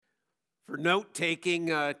For note-taking,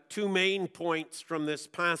 two main points from this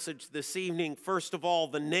passage this evening. First of all,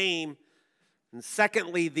 the name, and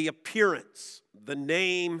secondly, the appearance. The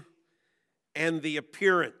name and the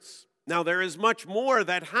appearance. Now, there is much more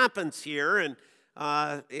that happens here, and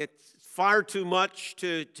it's far too much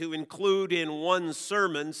to include in one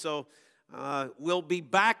sermon, so we'll be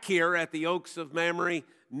back here at the Oaks of Mamre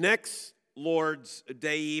next Lord's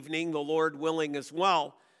Day evening, the Lord willing as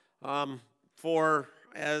well,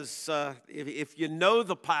 if you know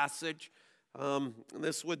the passage,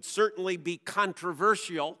 this would certainly be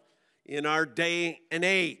controversial in our day and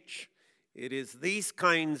age. It is these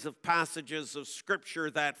kinds of passages of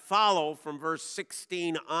Scripture that follow from verse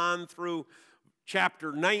 16 on through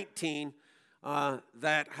chapter 19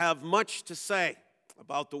 that have much to say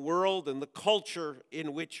about the world and the culture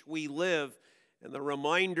in which we live, and the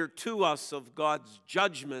reminder to us of God's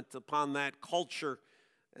judgment upon that culture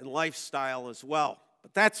and lifestyle as well.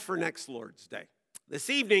 But that's for next Lord's Day. This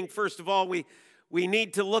evening, first of all, we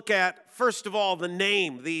need to look at, first of all, the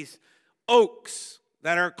name, these oaks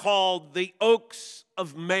that are called the Oaks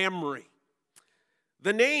of Mamre.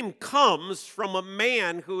 The name comes from a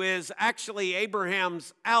man who is actually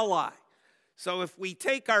Abraham's ally. So if we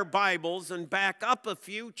take our Bibles and back up a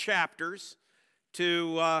few chapters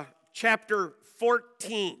to chapter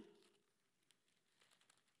 14,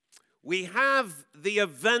 we have the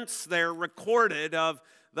events there recorded of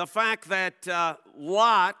the fact that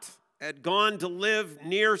Lot had gone to live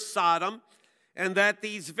near Sodom, and that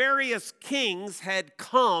these various kings had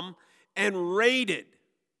come and raided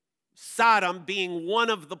Sodom, being one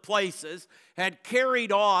of the places, had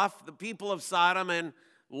carried off the people of Sodom, and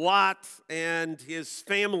Lot and his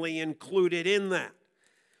family included in that.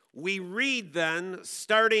 We read then,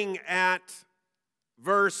 starting at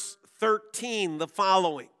verse 13, the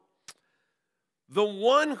following. The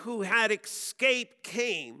one who had escaped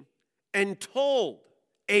came and told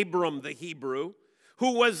Abram the Hebrew,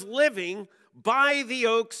 who was living by the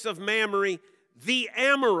Oaks of Mamre, the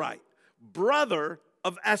Amorite, brother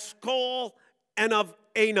of Eshcol and of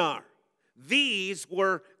Aner. These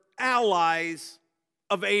were allies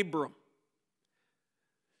of Abram.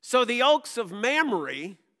 So the Oaks of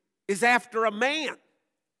Mamre is after a man.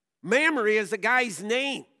 Mamre is a guy's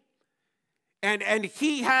name. And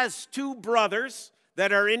he has two brothers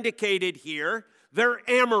that are indicated here. They're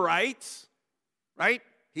Amorites, right?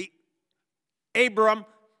 Abram,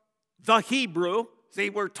 the Hebrew.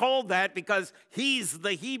 See, we're told that because he's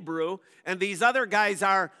the Hebrew, and these other guys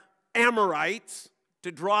are Amorites,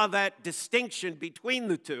 to draw that distinction between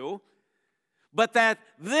the two. But that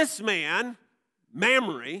this man,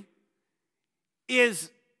 Mamre,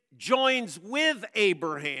 joins with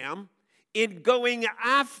Abraham in going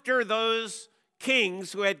after those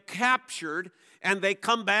kings who had captured, and they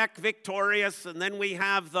come back victorious. And then we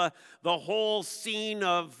have the whole scene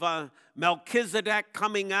of Melchizedek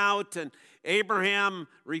coming out, and Abraham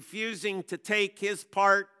refusing to take his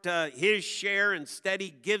part, his share. Instead, he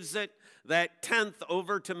gives it, that tenth,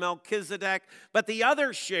 over to Melchizedek. But the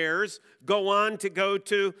other shares go on to go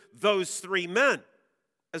to those three men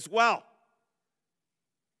as well.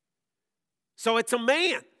 So it's a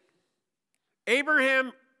man.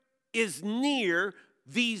 Abraham is near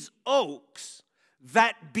these oaks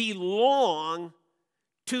that belong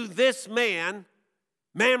to this man,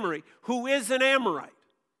 Mamre, who is an Amorite,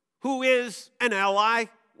 who is an ally,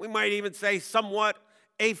 we might even say somewhat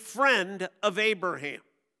a friend of Abraham.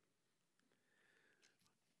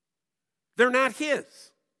 They're not his.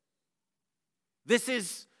 This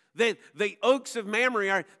is the Oaks of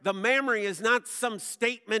Mamre. The Mamre is not some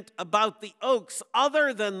statement about the oaks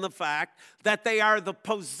other than the fact that they are the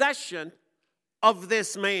possession of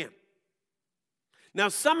this man. Now,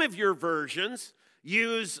 some of your versions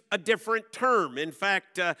use a different term. In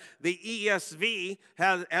fact, the ESV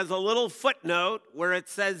has a little footnote where it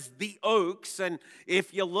says the oaks, and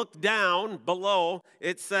if you look down below,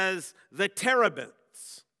 it says the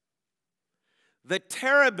terebinths. The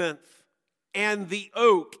terebinth and the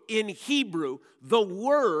oak in Hebrew, the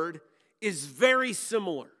word is very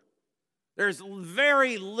similar. There's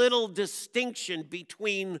very little distinction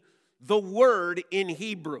between the word in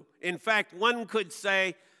Hebrew. In fact, one could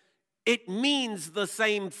say it means the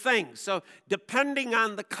same thing. So depending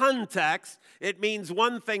on the context, it means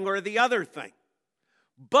one thing or the other thing.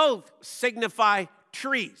 Both signify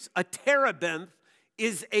trees. A terebinth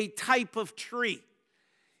is a type of tree.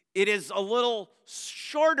 It is a little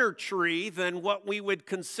shorter tree than what we would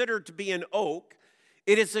consider to be an oak.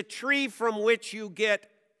 It is a tree from which you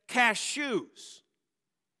get cashews.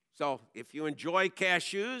 So if you enjoy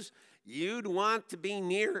cashews, you'd want to be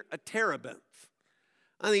near a terebinth.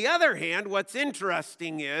 On the other hand, what's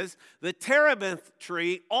interesting is the terebinth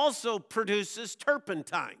tree also produces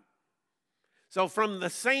turpentine. So from the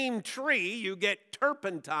same tree, you get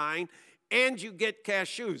turpentine and you get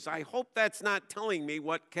cashews. I hope that's not telling me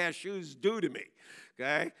what cashews do to me,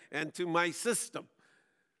 okay, and to my system.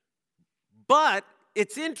 But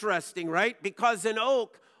it's interesting, right? Because an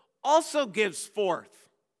oak also gives forth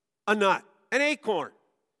a nut, an acorn.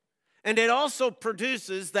 And it also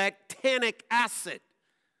produces that tannic acid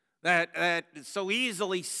that so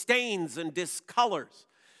easily stains and discolors.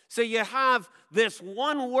 So you have this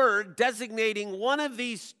one word designating one of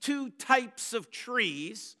these two types of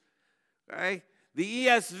trees. Okay? The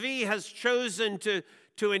ESV has chosen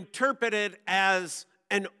to interpret it as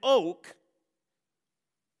an oak.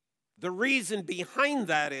 The reason behind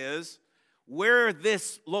that is where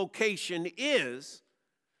this location is,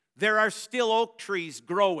 there are still oak trees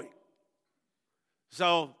growing.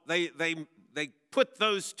 So they put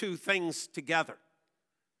those two things together.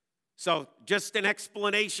 So just an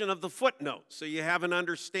explanation of the footnote, so you have an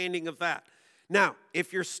understanding of that. Now,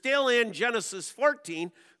 if you're still in Genesis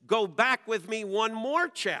 14, go back with me one more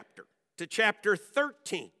chapter, to chapter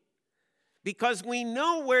 13, because we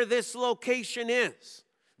know where this location is,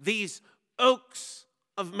 these Oaks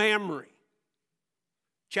of Mamre.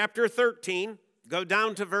 Chapter 13, go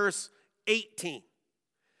down to verse 18.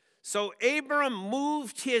 So Abram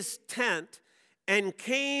moved his tent and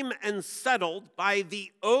came and settled by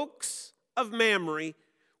the Oaks of Mamre,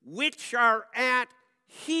 which are at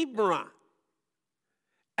Hebron.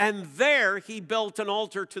 And there he built an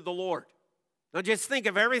altar to the Lord. Now just think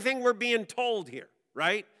of everything we're being told here,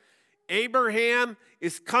 right? Abraham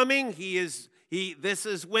is coming. This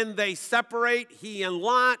is when they separate, he and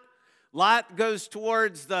Lot. Lot goes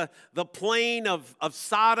towards the plain of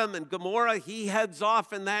Sodom and Gomorrah. He heads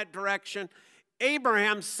off in that direction.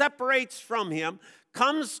 Abraham separates from him,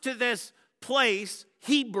 comes to this place,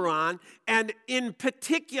 Hebron, and in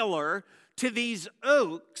particular to these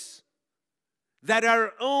oaks that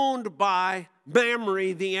are owned by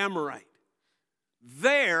Mamre the Amorite.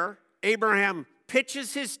 There, Abraham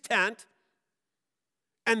pitches his tent,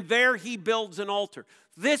 and there he builds an altar.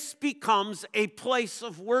 This becomes a place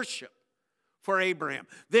of worship for Abraham.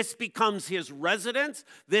 This becomes his residence.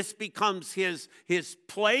 This becomes his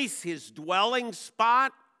place, his dwelling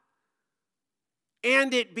spot.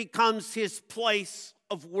 And it becomes his place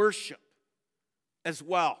of worship as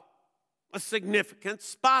well. A significant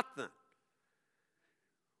spot then.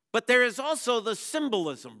 But there is also the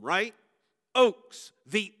symbolism, right? Oaks,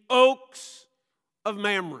 the Oaks of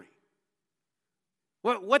Mamre.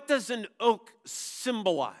 What does an oak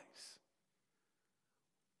symbolize?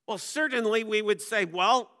 Well, certainly we would say,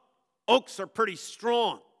 well, oaks are pretty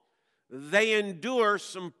strong. They endure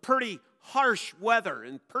some pretty harsh weather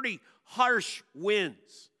and pretty harsh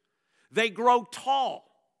winds. They grow tall.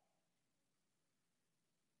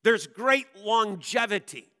 There's great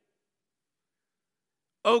longevity.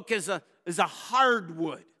 Oak is a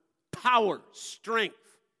hardwood, power, strength.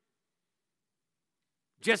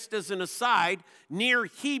 Just as an aside, near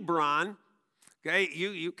Hebron, okay,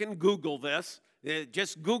 you can Google this.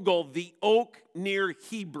 Just Google the oak near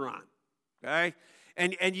Hebron, okay?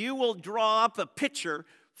 And you will draw up a picture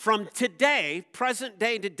from today, present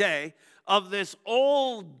day today, of this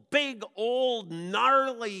big old,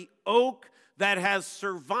 gnarly oak that has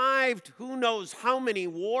survived who knows how many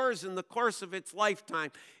wars in the course of its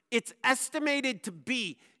lifetime. It's estimated to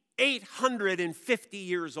be 850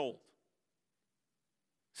 years old.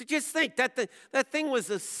 So just think, that thing was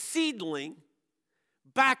a seedling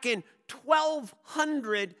back in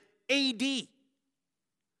 1200 AD. Think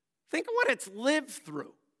of what it's lived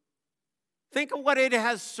through. Think of what it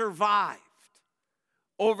has survived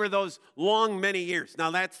over those long, many years.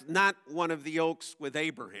 Now, that's not one of the oaks with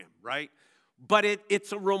Abraham, right? But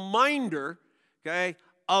it's a reminder, okay,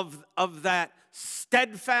 of that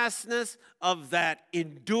steadfastness, of that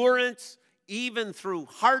endurance, even through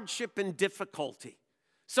hardship and difficulty.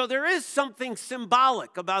 So there is something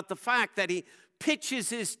symbolic about the fact that he pitches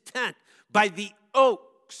his tent by the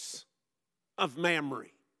Oaks of Mamre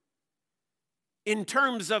in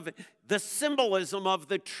terms of the symbolism of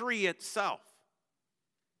the tree itself.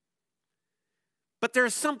 But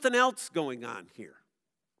there's something else going on here,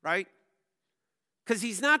 right? Because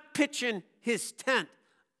he's not pitching his tent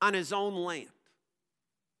on his own land.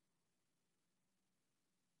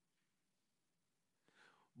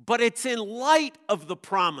 But it's in light of the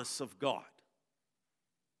promise of God.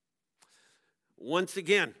 Once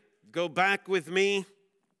again, go back with me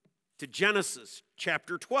to Genesis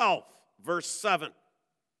chapter 12, verse 7.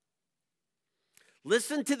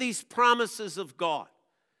 Listen to these promises of God.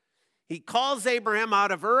 He calls Abraham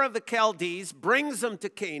out of Ur of the Chaldees, brings him to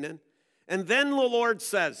Canaan, and then the Lord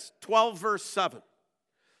says, 12 verse 7,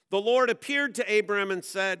 the Lord appeared to Abraham and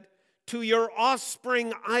said, to your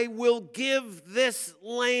offspring I will give this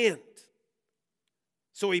land.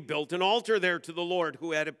 So he built an altar there to the Lord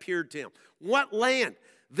who had appeared to him. What land?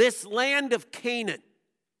 This land of Canaan.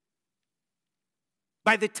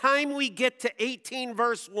 By the time we get to 18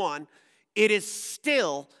 verse 1, it is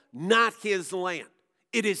still not his land.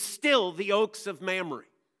 It is still the Oaks of Mamre.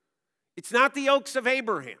 It's not the Oaks of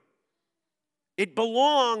Abraham. It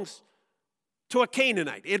belongs to a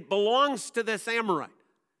Canaanite. It belongs to this Amorite.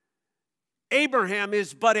 Abraham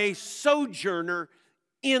is but a sojourner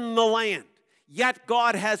in the land. Yet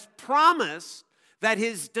God has promised that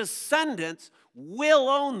his descendants will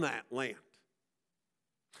own that land.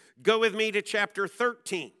 Go with me to chapter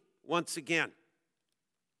 13 once again.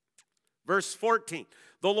 Verse 14.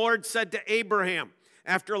 The Lord said to Abraham,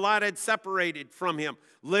 after Lot had separated from him,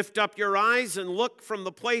 lift up your eyes and look from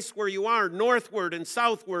the place where you are, northward and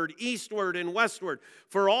southward, eastward and westward.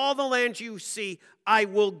 For all the land you see, I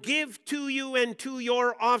will give to you and to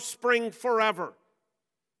your offspring forever.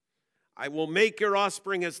 I will make your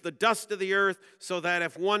offspring as the dust of the earth, so that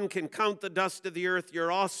if one can count the dust of the earth,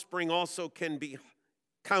 your offspring also can be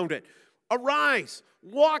counted. Arise,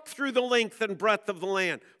 walk through the length and breadth of the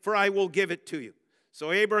land, for I will give it to you.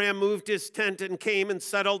 So Abraham moved his tent and came and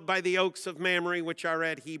settled by the Oaks of Mamre, which are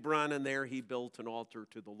at Hebron, and there he built an altar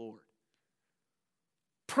to the Lord.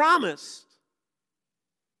 Promised,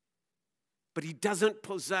 but he doesn't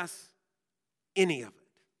possess any of it.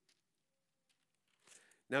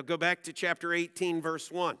 Now go back to chapter 18, verse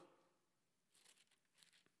 1.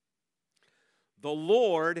 The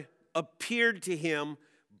Lord appeared to him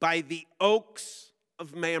by the Oaks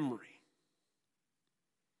of Mamre.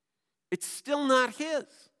 It's still not his.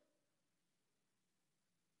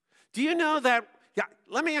 Do you know that? Yeah,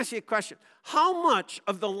 let me ask you a question. How much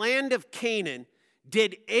of the land of Canaan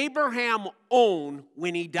did Abraham own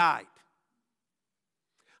when he died?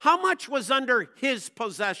 How much was under his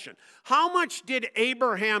possession? How much did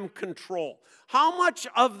Abraham control? How much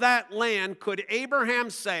of that land could Abraham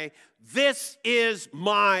say, this is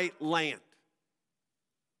my land?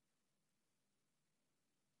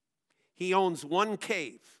 He owns one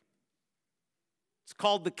cave. It's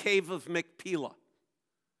called the Cave of Machpelah.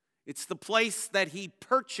 It's the place that he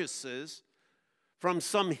purchases from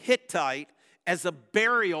some Hittite as a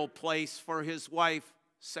burial place for his wife,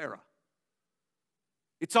 Sarah.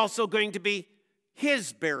 It's also going to be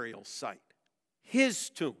his burial site, his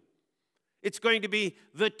tomb. It's going to be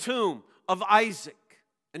the tomb of Isaac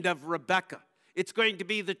and of Rebekah. It's going to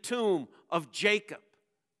be the tomb of Jacob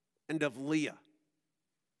and of Leah.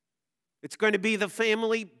 It's going to be the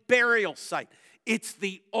family burial site. It's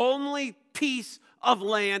the only piece of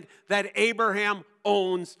land that Abraham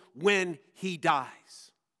owns when he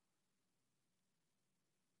dies.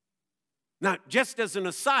 Now, just as an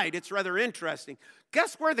aside, it's rather interesting.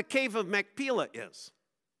 Guess where the Cave of Machpelah is?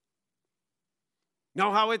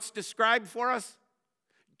 Know how it's described for us?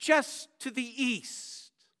 Just to the east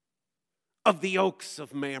of the Oaks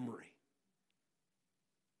of Mamre.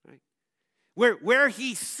 Right? Where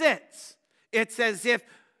he sits, it's as if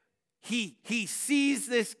he sees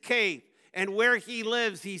this cave, and where he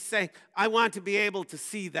lives, he's saying, I want to be able to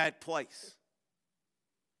see that place.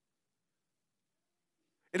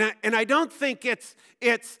 And I don't think it's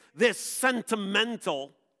this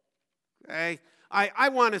sentimental, okay? I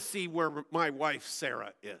want to see where my wife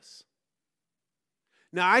Sarah is.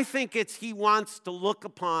 Now, I think it's he wants to look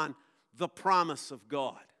upon the promise of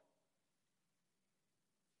God.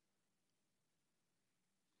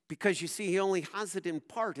 Because you see, he only has it in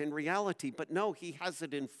part in reality, but no, he has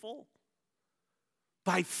it in full.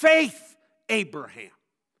 By faith, Abraham.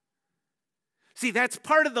 See, that's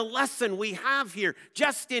part of the lesson we have here,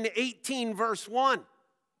 just in 18 verse 1.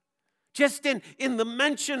 Just in the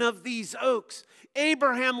mention of these oaks.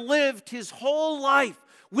 Abraham lived his whole life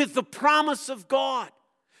with the promise of God,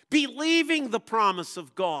 believing the promise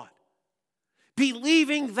of God,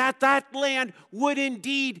 believing that that land would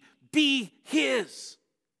indeed be his.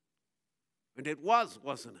 And it was,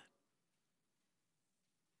 wasn't it?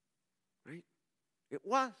 Right? It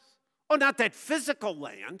was. Oh, not that physical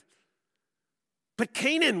land, but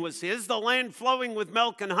Canaan was his, the land flowing with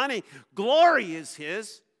milk and honey. Glory is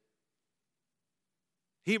his.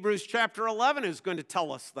 Hebrews chapter 11 is going to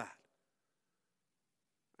tell us that.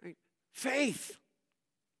 Right? Faith.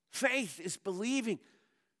 Faith is believing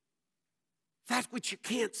that which you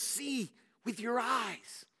can't see with your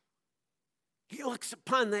eyes. He looks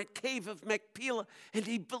upon that cave of Machpelah and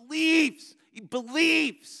he believes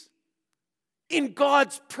in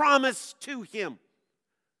God's promise to him.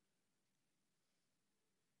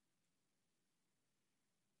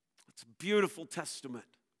 It's a beautiful testament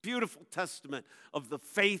of the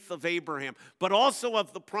faith of Abraham, but also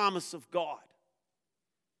of the promise of God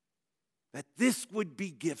that this would be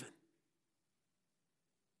given.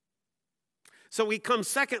 So we come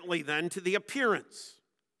secondly then to the appearance,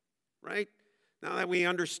 right? Now that we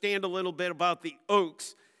understand a little bit about the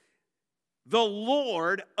oaks, the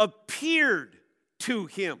Lord appeared to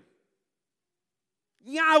him.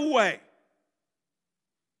 Yahweh.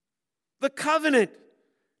 The covenant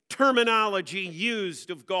terminology used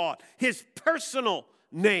of God. His personal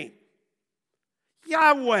name.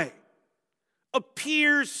 Yahweh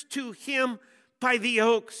appears to him by the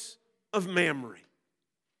Oaks of Mamre.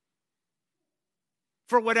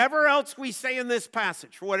 For whatever else we say in this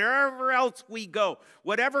passage, for wherever else we go,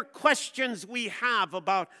 whatever questions we have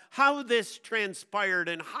about how this transpired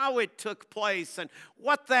and how it took place and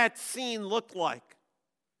what that scene looked like,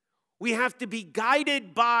 we have to be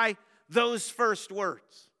guided by those first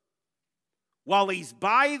words. While he's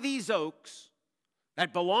by these oaks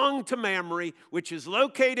that belong to Mamre, which is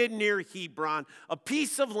located near Hebron, a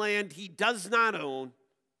piece of land he does not own,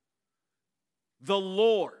 the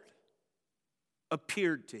Lord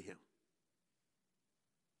appeared to him.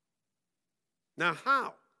 Now,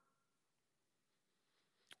 how?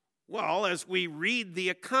 Well, as we read the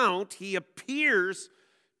account, he appears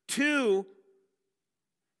to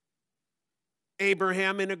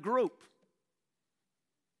Abraham in a group.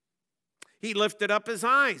 He lifted up his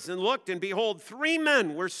eyes and looked, and behold, 3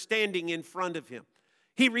 men were standing in front of him.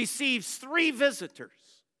 He receives 3 visitors.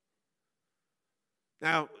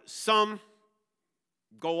 Now, some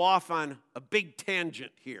go off on a big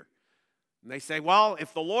tangent here. And they say, well,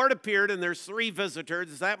 if the Lord appeared and there's 3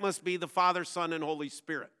 visitors, that must be the Father, Son, and Holy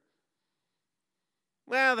Spirit.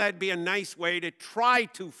 Well, that'd be a nice way to try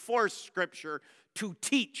to force Scripture to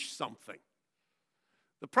teach something.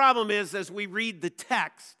 The problem is, as we read the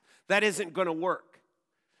text, that isn't going to work.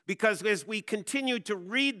 Because as we continue to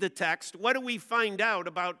read the text, what do we find out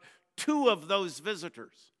about 2 of those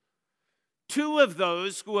visitors? 2 of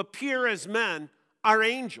those who appear as men are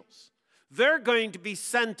angels. They're going to be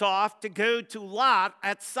sent off to go to Lot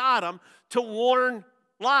at Sodom to warn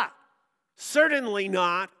Lot. Certainly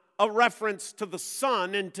not a reference to the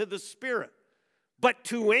Son and to the Spirit, but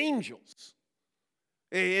to angels.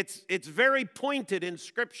 It's very pointed in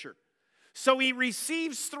Scripture. So he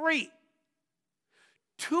receives 3,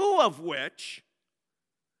 2 of which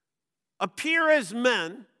appear as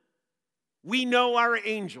men we know are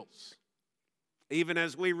angels. Even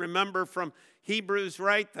as we remember from Hebrews,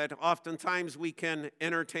 right, that oftentimes we can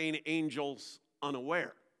entertain angels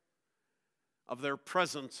unaware of their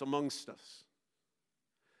presence amongst us.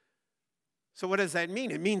 So what does that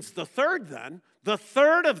mean? It means the third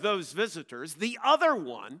of those visitors, the other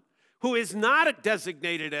one, who is not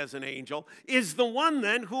designated as an angel, is the one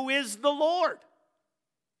then who is the Lord.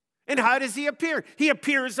 And how does he appear? He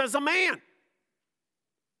appears as a man.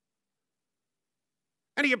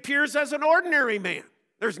 And he appears as an ordinary man.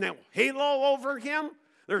 There's no halo over him.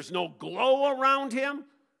 There's no glow around him.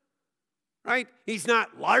 Right? He's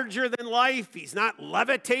not larger than life. He's not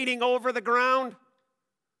levitating over the ground.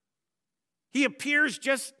 He appears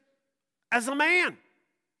just as a man.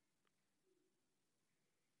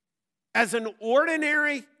 As an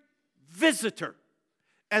ordinary visitor.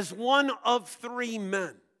 As one of 3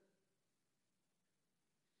 men.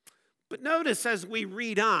 But notice as we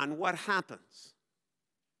read on what happens.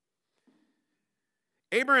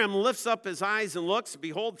 Abraham lifts up his eyes and looks.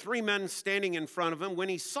 Behold, 3 men standing in front of him. When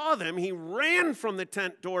he saw them, he ran from the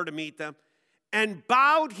tent door to meet them and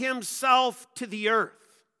bowed himself to the earth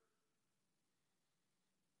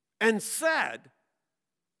and said,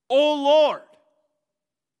 O Lord.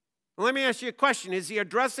 Well, let me ask you a question. Is he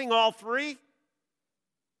addressing all 3?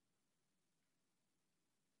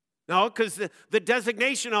 No, because the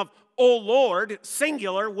designation of O Lord,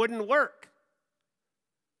 singular, wouldn't work.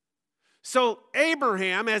 So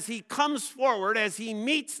Abraham, as he comes forward, as he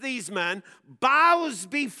meets these men, bows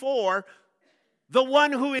before the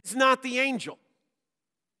one who is not the angel.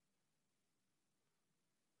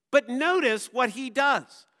 But notice what he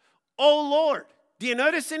does. Oh Lord. Do you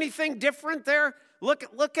notice anything different there?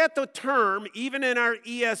 Look at the term, even in our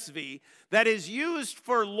ESV, that is used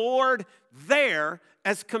for Lord there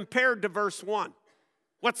as compared to verse 1.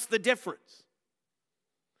 What's the difference?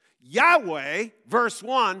 Yahweh, verse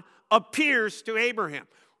 1, appears to Abraham.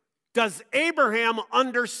 Does Abraham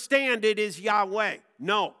understand it is Yahweh?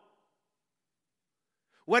 No.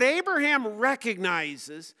 What Abraham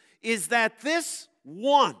recognizes is that this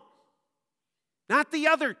one, not the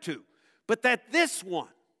other 2, but that this one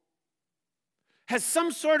has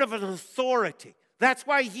some sort of an authority. That's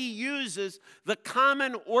why he uses the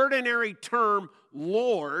common ordinary term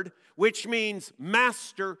Lord, which means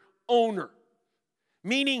master, owner.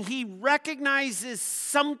 Meaning he recognizes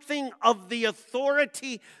something of the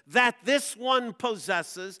authority that this one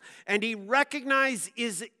possesses, and he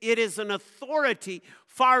recognizes it is an authority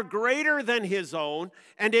far greater than his own,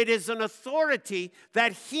 and it is an authority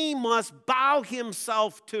that he must bow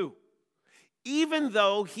himself to, even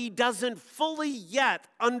though he doesn't fully yet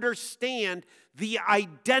understand the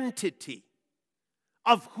identity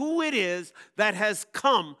of who it is that has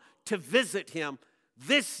come to visit him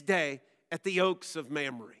this day at the Oaks of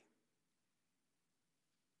Mamre.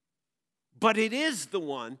 But it is the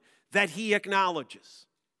one that he acknowledges.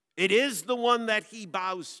 It is the one that he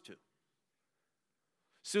bows to.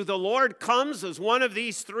 So the Lord comes as one of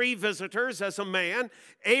these three visitors, as a man.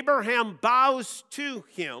 Abraham bows to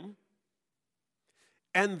him.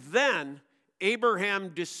 And then Abraham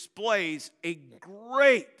displays a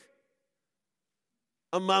great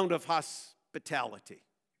amount of hospitality.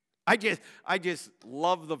 I just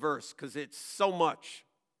love the verse because it's so much,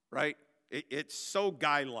 right? It's so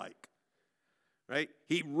guy-like, right?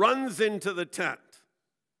 He runs into the tent.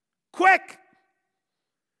 Quick!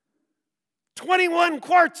 21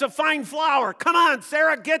 quarts of fine flour. Come on,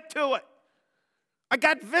 Sarah, get to it. I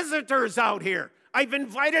got visitors out here. I've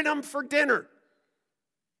invited them for dinner.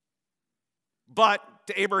 But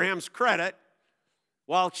to Abraham's credit,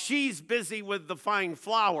 while she's busy with the fine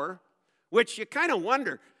flour, which you kind of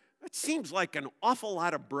wonder, that seems like an awful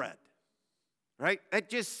lot of bread, right? That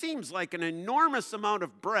just seems like an enormous amount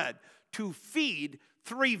of bread to feed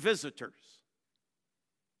three visitors.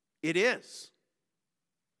 It is.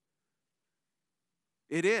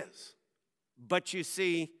 It is. But you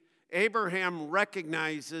see, Abraham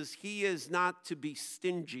recognizes he is not to be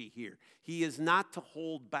stingy here. He is not to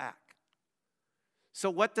hold back. So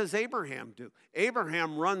what does Abraham do?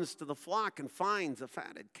 Abraham runs to the flock and finds a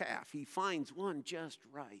fatted calf. He finds one just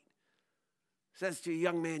right. Says to a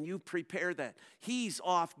young man, you prepare that. He's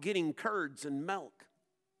off getting curds and milk.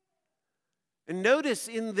 And notice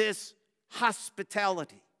in this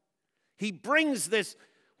hospitality, he brings this,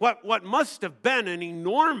 what must have been an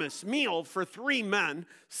enormous meal for three men,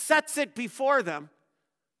 sets it before them,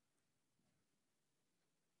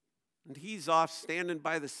 and he's off standing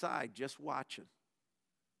by the side just watching.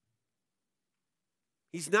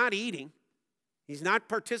 He's not eating. He's not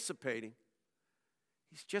participating.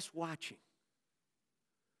 He's just watching.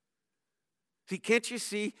 See, can't you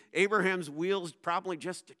see Abraham's wheels probably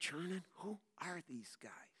just a churning? Who are these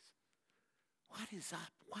guys? What is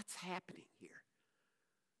up? What's happening here?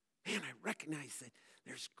 Man, I recognize that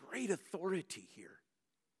there's great authority here.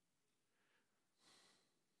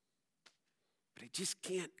 But I just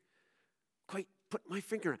can't quite put my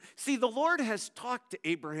finger on it. See, the Lord has talked to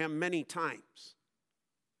Abraham many times.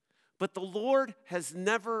 But the Lord has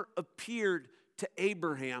never appeared to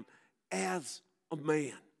Abraham as a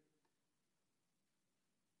man.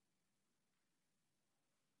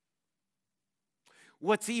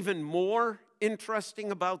 What's even more interesting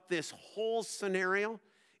about this whole scenario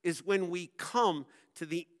is when we come to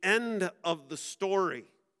the end of the story,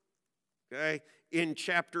 okay, in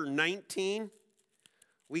chapter 19,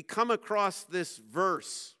 we come across this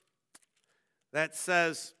verse that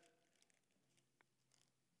says,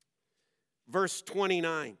 verse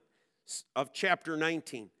 29 of chapter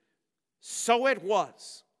 19, so it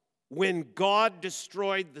was when God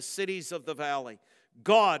destroyed the cities of the valley,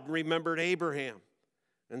 God remembered Abraham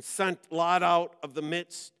and sent Lot out of the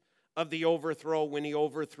midst of the overthrow when he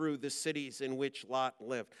overthrew the cities in which Lot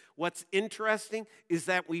lived. What's interesting is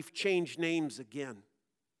that we've changed names again.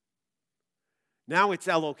 Now it's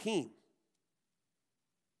Elohim.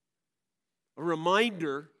 A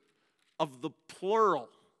reminder of the plural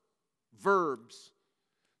verbs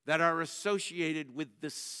that are associated with the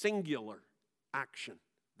singular action,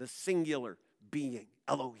 the singular being,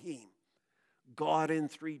 Elohim. God in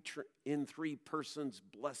three persons,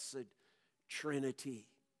 blessed Trinity.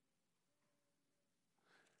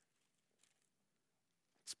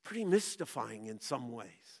 It's pretty mystifying in some ways.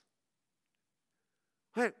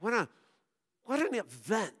 What an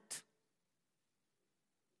event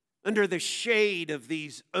under the shade of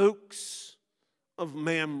these Oaks of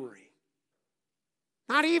Mamre.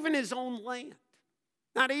 Not even his own land,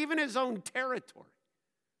 not even his own territory.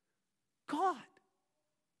 God,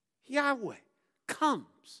 Yahweh,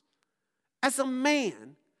 comes as a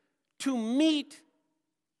man to meet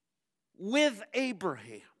with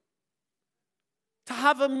Abraham, to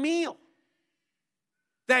have a meal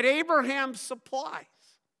that Abraham supplies.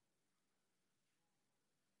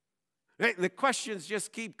 Right? The questions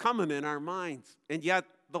just keep coming in our minds. And yet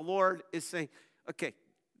the Lord is saying, okay,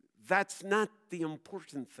 that's not the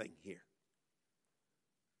important thing here.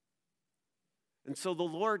 And so the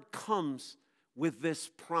Lord comes with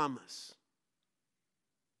this promise.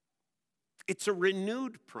 It's a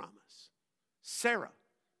renewed promise. Sarah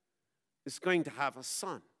is going to have a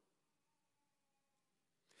son.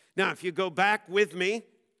 Now, if you go back with me,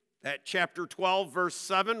 at chapter 12, verse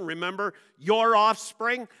 7, remember, your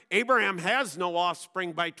offspring. Abraham has no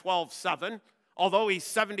offspring by 12:7, although he's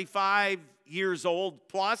 75 years old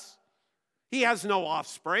plus. He has no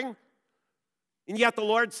offspring. And yet the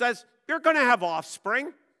Lord says, you're going to have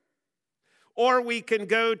offspring. Or we can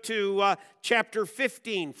go to chapter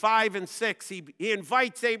 15, 5 and 6. He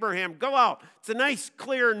invites Abraham, go out. It's a nice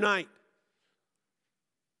clear night.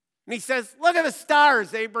 And he says, look at the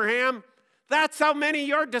stars, Abraham. That's how many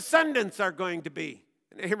your descendants are going to be.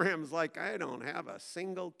 And Abraham's like, I don't have a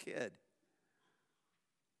single kid.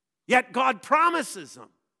 Yet God promises him.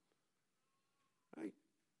 Right?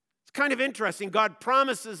 It's kind of interesting. God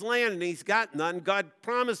promises land and he's got none. God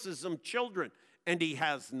promises him children and he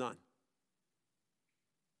has none.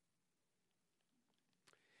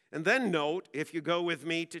 And then note, if you go with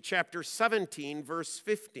me to chapter 17, verse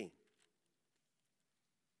 15.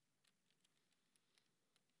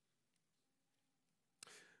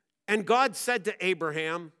 And God said to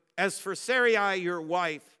Abraham, as for Sarai, your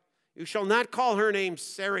wife, you shall not call her name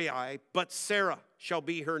Sarai, but Sarah shall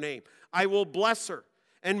be her name. I will bless her,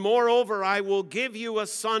 and moreover, I will give you a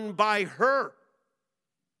son by her.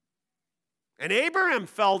 And Abraham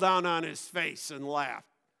fell down on his face and laughed.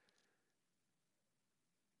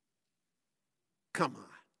 Come on,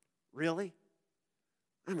 really?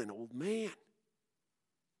 I'm an old man.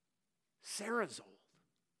 Sarah's old.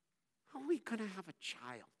 How are we going to have a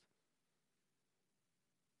child?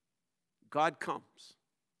 God comes.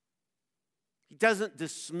 He doesn't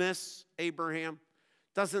dismiss Abraham,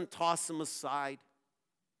 doesn't toss him aside.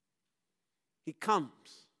 He comes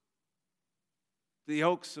to the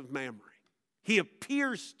Oaks of Mamre. He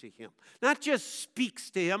appears to him, not just speaks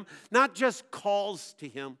to him, not just calls to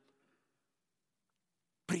him,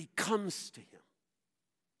 but he comes to him.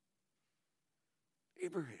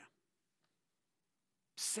 Abraham,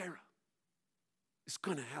 Sarah is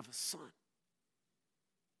going to have a son.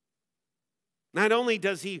 Not only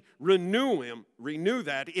does he renew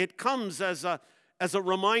that, it comes as a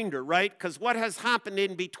reminder, right? Because what has happened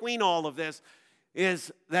in between all of this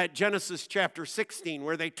is that Genesis chapter 16,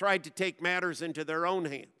 where they tried to take matters into their own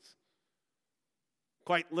hands,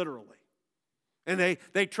 quite literally. And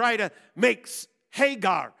they try to make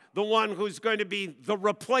Hagar the one who's going to be the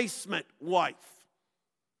replacement wife.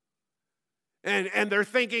 And their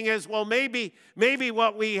thinking is, well, maybe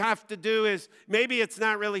what we have to do is, maybe it's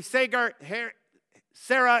not really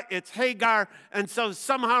Sarah, it's Hagar, and so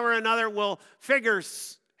somehow or another we'll figure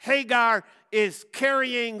Hagar is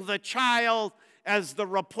carrying the child as the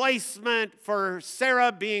replacement for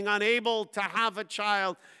Sarah being unable to have a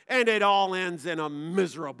child, and it all ends in a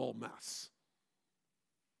miserable mess.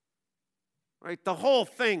 Right? The whole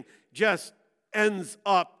thing just ends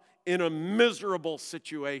up in a miserable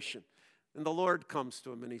situation. And the Lord comes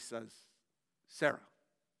to him and he says, Sarah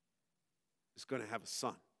is going to have a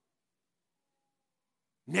son.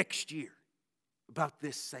 Next year, about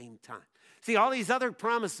this same time. See, all these other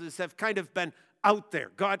promises have kind of been out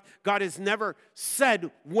there. God has never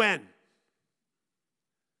said when.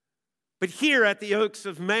 But here at the Oaks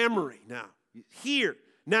of Mamre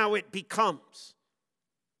now it becomes,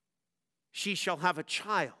 she shall have a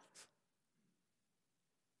child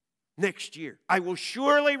next year. I will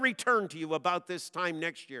surely return to you about this time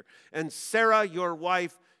next year, and Sarah, your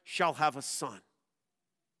wife, shall have a son.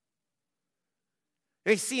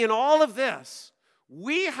 You see, in all of this,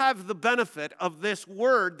 we have the benefit of this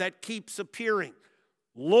word that keeps appearing.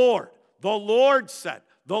 Lord, the Lord said,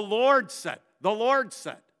 the Lord said, the Lord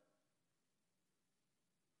said.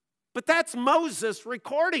 But that's Moses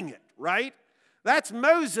recording it, right? That's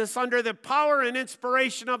Moses under the power and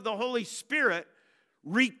inspiration of the Holy Spirit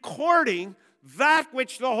recording that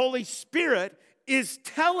which the Holy Spirit is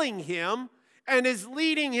telling him and is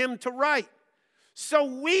leading him to write. So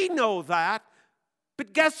we know that.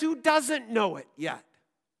 But guess who doesn't know it yet?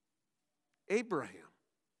 Abraham.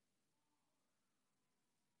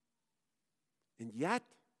 And yet,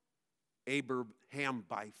 Abraham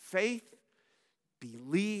by faith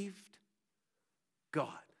believed God.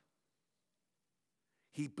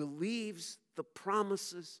 He believes the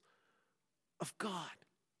promises of God.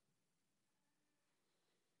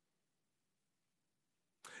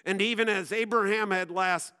 And even as Abraham had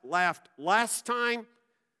laughed last time,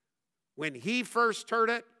 when he first heard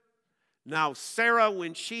it, Now, Sarah,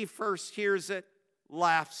 when she first hears it,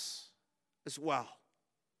 laughs as well.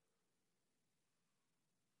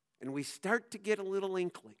 And we start to get a little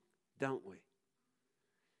inkling, don't we?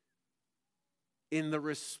 In the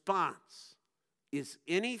response, is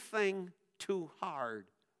anything too hard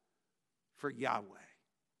for Yahweh?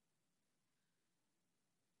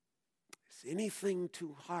 Is anything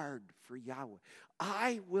too hard for Yahweh?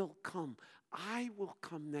 I will come. I will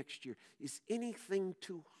come next year. Is anything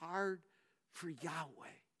too hard for Yahweh?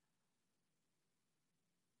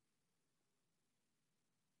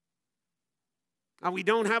 Now, we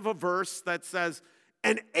don't have a verse that says,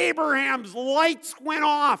 and Abraham's lights went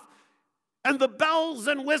off, and the bells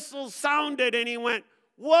and whistles sounded, and he went,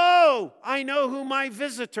 whoa, I know who my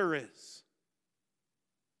visitor is.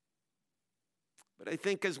 But I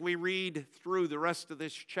think as we read through the rest of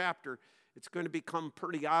this chapter, it's going to become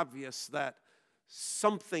pretty obvious that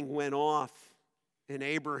something went off in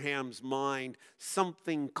Abraham's mind.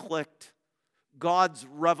 Something clicked. God's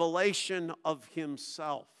revelation of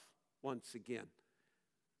himself once again.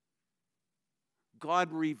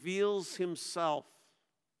 God reveals himself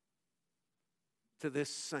to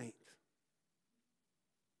this saint.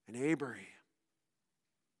 And Abraham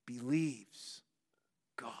believes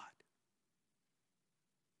God.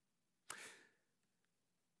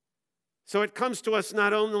 So it comes to us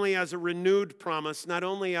not only as a renewed promise, not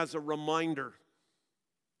only as a reminder,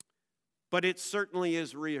 but it certainly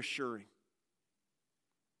is reassuring.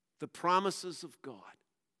 The promises of God.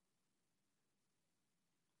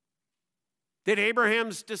 Did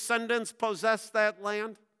Abraham's descendants possess that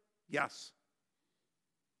land? Yes.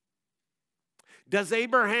 Does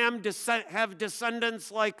Abraham have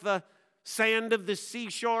descendants like the sand of the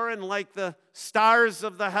seashore and like the stars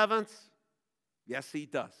of the heavens? Yes, he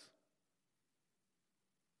does.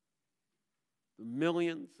 The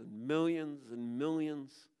millions and millions and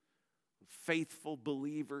millions of faithful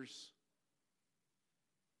believers.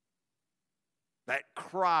 That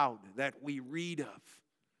crowd that we read of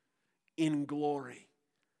in glory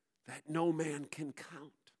that no man can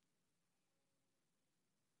count.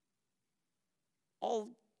 All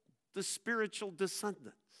the spiritual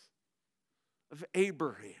descendants of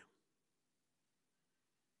Abraham.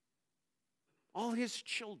 All his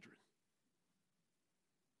children.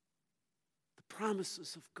 The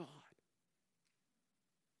promises of God.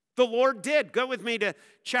 The Lord did. Go with me to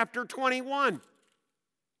chapter 21.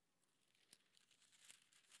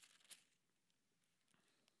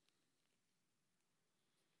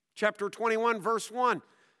 Chapter 21, verse 1.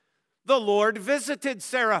 The Lord visited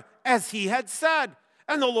Sarah as he had said,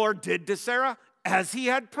 and the Lord did to Sarah as he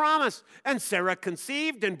had promised. And Sarah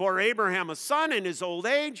conceived and bore Abraham a son in his old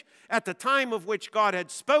age, at the time of which God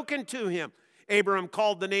had spoken to him. Abraham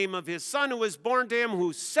called the name of his son who was born to him,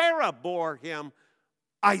 who Sarah bore him,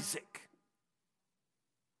 Isaac.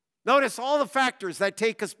 Notice all the factors that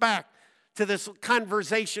take us back to this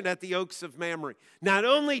conversation at the Oaks of Mamre. Not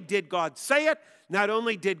only did God say it, not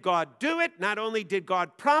only did God do it, not only did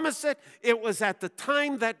God promise it, it was at the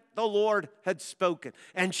time that the Lord had spoken.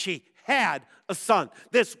 And she had a son.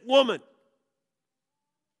 This woman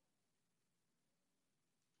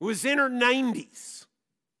who was in her 90s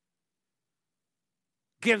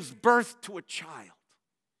gives birth to a child,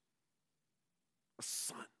 a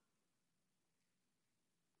son.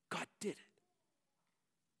 God did it.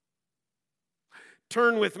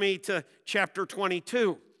 Turn with me to chapter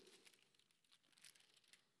 22.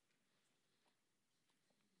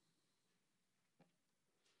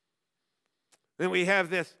 Then we have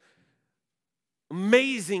this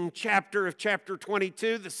amazing chapter of chapter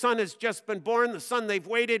 22. The son has just been born, the son they've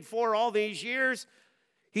waited for all these years.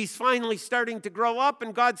 He's finally starting to grow up,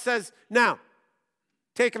 and God says, now,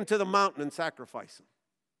 take him to the mountain and sacrifice him.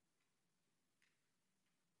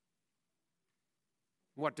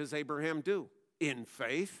 What does Abraham do? In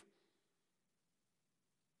faith,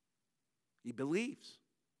 he believes.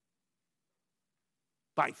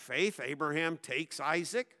 By faith, Abraham takes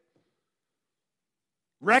Isaac,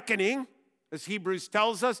 reckoning, as Hebrews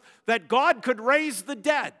tells us, that God could raise the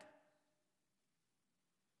dead.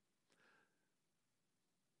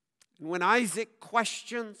 And when Isaac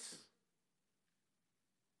questions,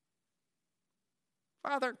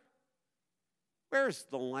 Father, where's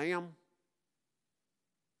the lamb?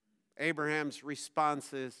 Abraham's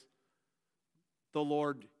response is, the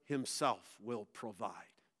Lord himself will provide.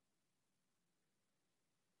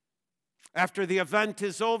 After the event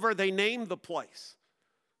is over, they name the place.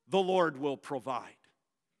 The Lord will provide.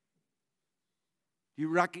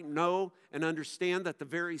 You know and understand that the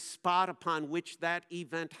very spot upon which that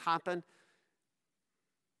event happened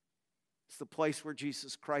is the place where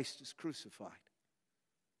Jesus Christ is crucified.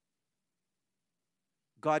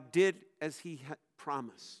 God did as he had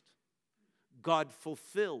promised. God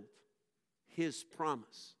fulfilled his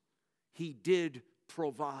promise. He did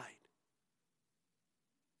provide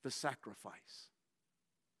the sacrifice.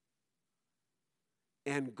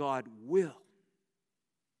 And God will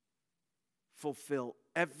fulfill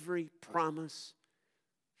every promise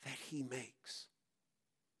that he makes.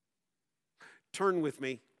 Turn with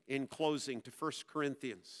me in closing to 1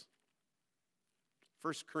 Corinthians.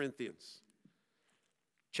 1 Corinthians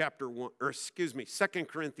chapter 1, 2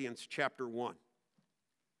 Corinthians chapter 1.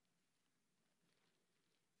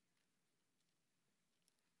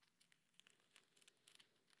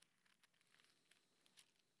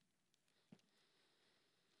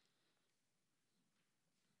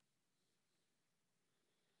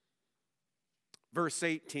 Verse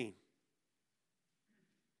 18.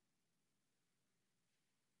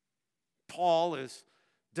 Paul is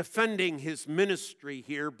defending his ministry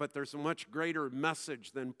here, but there's a much greater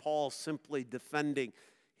message than Paul simply defending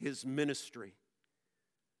his ministry.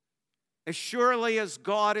 As surely as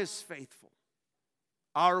God is faithful,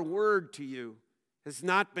 our word to you has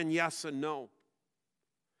not been yes and no.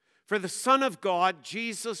 For the Son of God,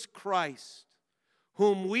 Jesus Christ,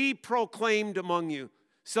 whom we proclaimed among you,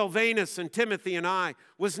 Silvanus and Timothy and I,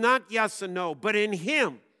 was not yes and no, but in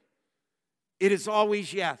him it is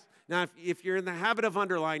always yes. Now, if you're in the habit of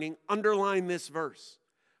underlining, underline this verse.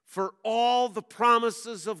 For all the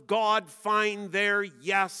promises of God find their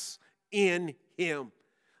yes in him.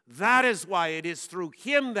 That is why it is through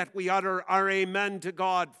him that we utter our amen to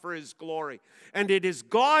God for his glory. And it is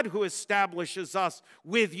God who establishes us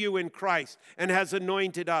with you in Christ and has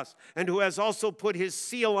anointed us, and who has also put his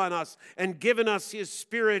seal on us and given us his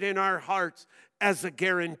Spirit in our hearts as a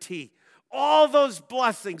guarantee. All those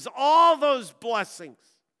blessings.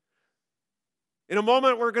 In a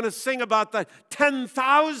moment, we're going to sing about the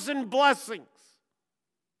 10,000 blessings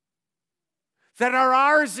that are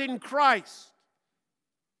ours in Christ.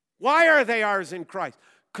 Why are they ours in Christ?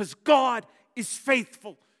 Because God is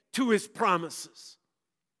faithful to his promises.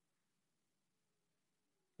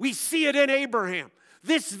 We see it in Abraham.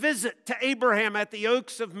 This visit to Abraham at the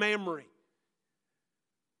Oaks of Mamre.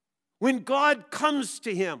 When God comes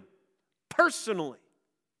to him personally,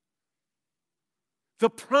 the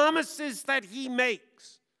promises that he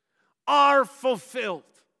makes are fulfilled.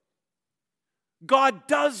 God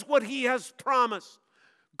does what he has promised.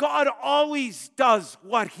 God always does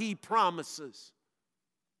what he promises.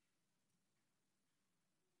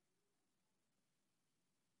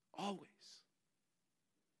 Always.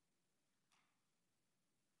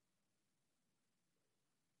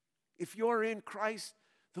 If you're in Christ,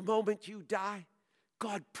 the moment you die,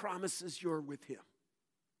 God promises you're with him.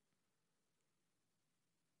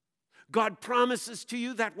 God promises to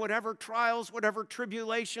you that whatever trials, whatever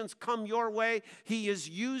tribulations come your way, he is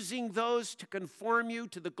using those to conform you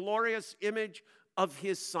to the glorious image of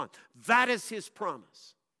his Son. That is his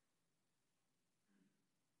promise.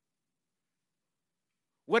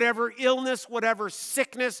 Whatever illness, whatever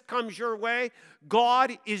sickness comes your way,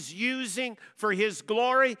 God is using for his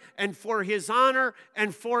glory and for his honor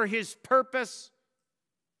and for his purpose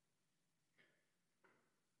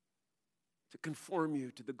to conform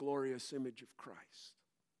you to the glorious image of Christ.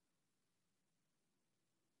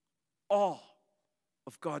 All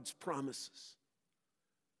of God's promises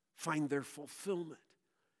find their fulfillment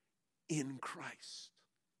in Christ.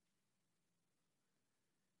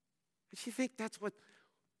 Do you think that's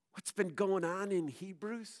what's been going on in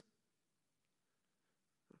Hebrews?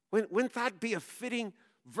 Wouldn't that be a fitting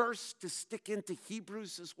verse to stick into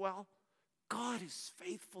Hebrews as well? God is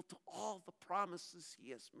faithful to all the promises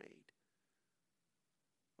he has made.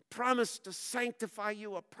 A promise to sanctify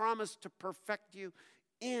you, a promise to perfect you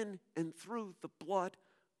in and through the blood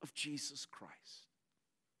of Jesus Christ.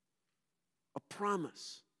 A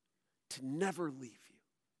promise to never leave you.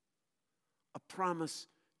 A promise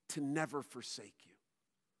to never forsake you.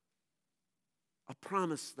 A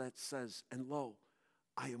promise that says, and lo,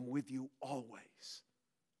 I am with you always.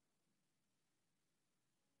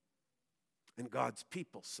 And God's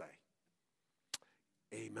people say,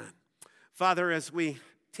 amen. Father, as we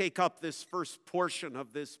take up this first portion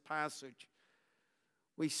of this passage,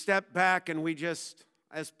 we step back and we just,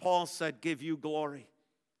 as Paul said, give you glory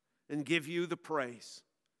and give you the praise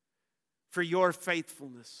for your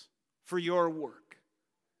faithfulness, for your work.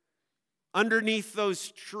 Underneath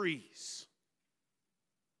those trees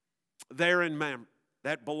there in Mamre,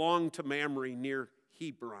 that belonged to Mamre near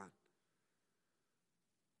Hebron.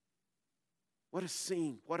 What a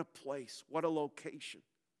scene, what a place, what a location.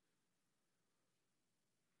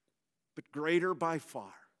 But greater by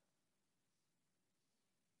far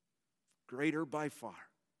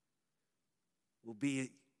will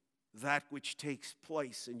be that which takes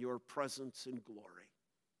place in your presence and glory.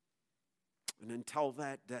 And until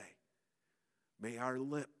that day, may our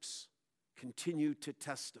lips continue to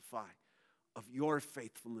testify of your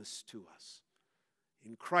faithfulness to us.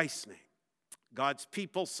 In Christ's name, God's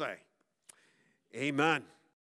people say, amen.